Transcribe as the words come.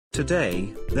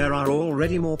Today, there are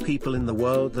already more people in the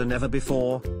world than ever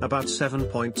before, about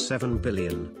 7.7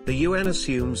 billion. The UN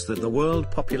assumes that the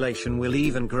world population will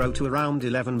even grow to around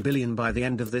 11 billion by the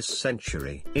end of this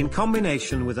century. In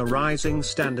combination with a rising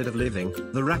standard of living,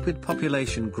 the rapid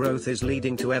population growth is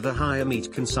leading to ever higher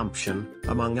meat consumption,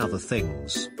 among other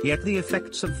things. Yet the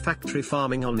effects of factory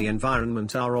farming on the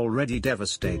environment are already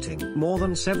devastating. More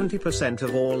than 70%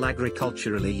 of all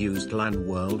agriculturally used land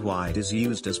worldwide is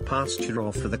used as pasture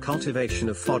or for the cultivation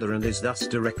of fodder and is thus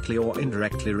directly or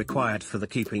indirectly required for the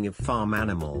keeping of farm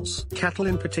animals. Cattle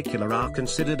in particular are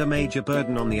considered a major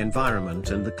burden on the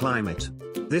environment and the climate.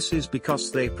 This is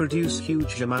because they produce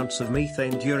huge amounts of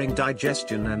methane during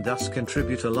digestion and thus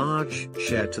contribute a large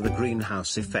share to the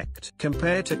greenhouse effect.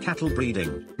 Compared to cattle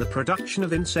breeding, the production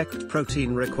of insect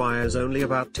protein requires only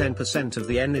about 10% of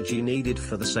the energy needed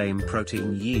for the same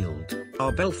protein yield.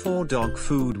 Our Bellfor dog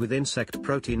food with insect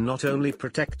protein not only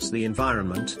protects the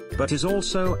environment, but is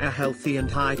also a healthy and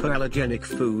hypoallergenic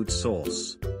food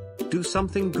source. Do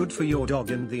something good for your dog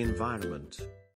and the environment.